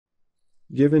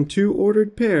Given two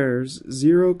ordered pairs,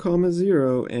 0,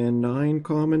 0, and 9,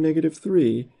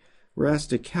 -3, we're asked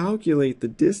to calculate the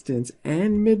distance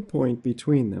and midpoint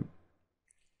between them.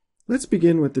 Let's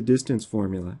begin with the distance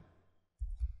formula.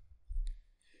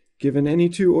 Given any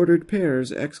two ordered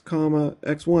pairs, x1,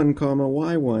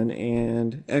 y1,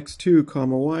 and x2,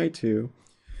 y2,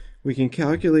 we can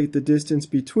calculate the distance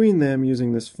between them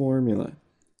using this formula.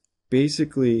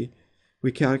 Basically,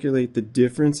 we calculate the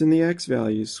difference in the x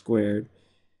values squared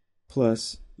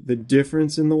plus the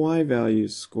difference in the y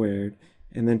values squared,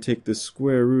 and then take the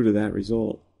square root of that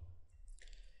result.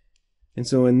 And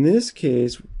so in this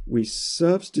case, we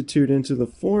substitute into the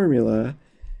formula,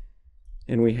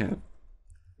 and we have,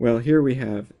 well, here we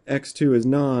have x2 is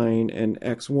 9 and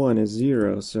x1 is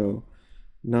 0, so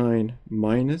 9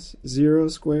 minus 0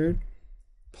 squared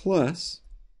plus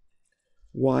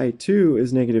y2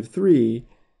 is -3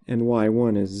 and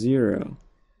y1 is 0.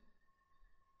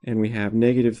 And we have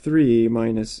 -3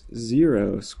 minus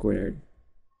 0 squared.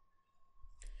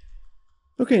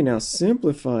 Okay, now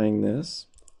simplifying this,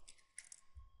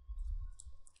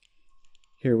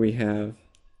 here we have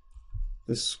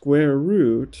the square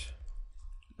root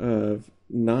of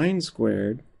 9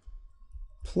 squared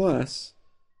plus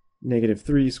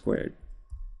 -3 squared.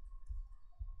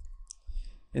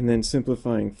 And then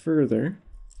simplifying further,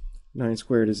 9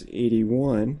 squared is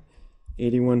 81.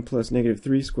 81 plus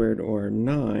 -3 squared, or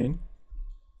 9.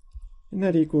 And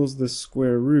that equals the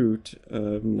square root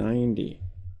of 90.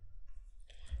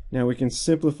 Now we can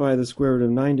simplify the square root of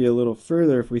 90 a little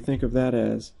further if we think of that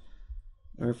as,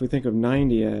 or if we think of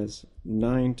 90 as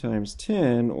 9 times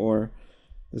 10, or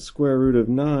the square root of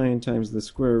 9 times the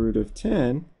square root of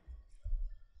 10.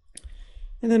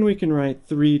 And then we can write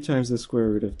 3 times the square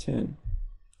root of 10.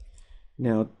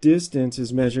 Now distance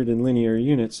is measured in linear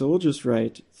units, so we'll just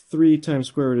write 3 times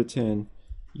square root of 10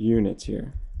 units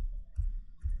here.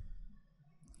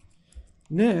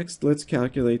 Next, let's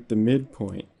calculate the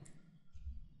midpoint.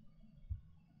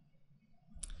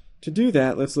 To do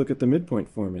that, let's look at the midpoint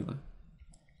formula.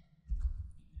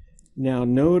 Now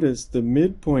notice the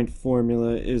midpoint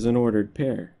formula is an ordered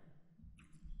pair,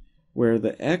 where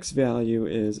the x value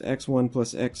is x1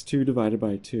 plus x2 divided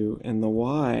by 2, and the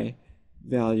y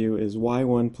value is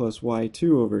y1 plus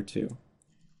y2 over 2.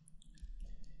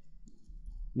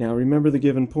 Now remember the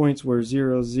given points were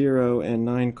 0, 0, and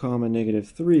 9,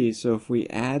 -3, so if we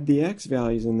add the x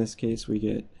values in this case, we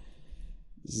get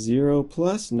 0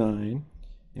 plus 9,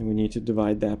 and we need to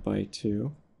divide that by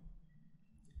 2,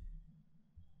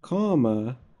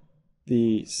 comma,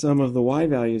 the sum of the y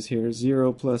values here,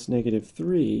 0 plus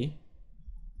 -3,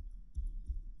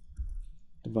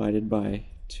 divided by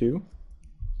 2,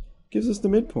 gives us the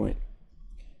midpoint.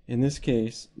 In this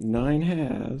case, 9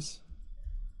 halves,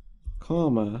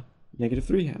 comma,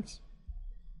 -3 halves.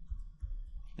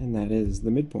 And that is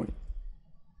the midpoint.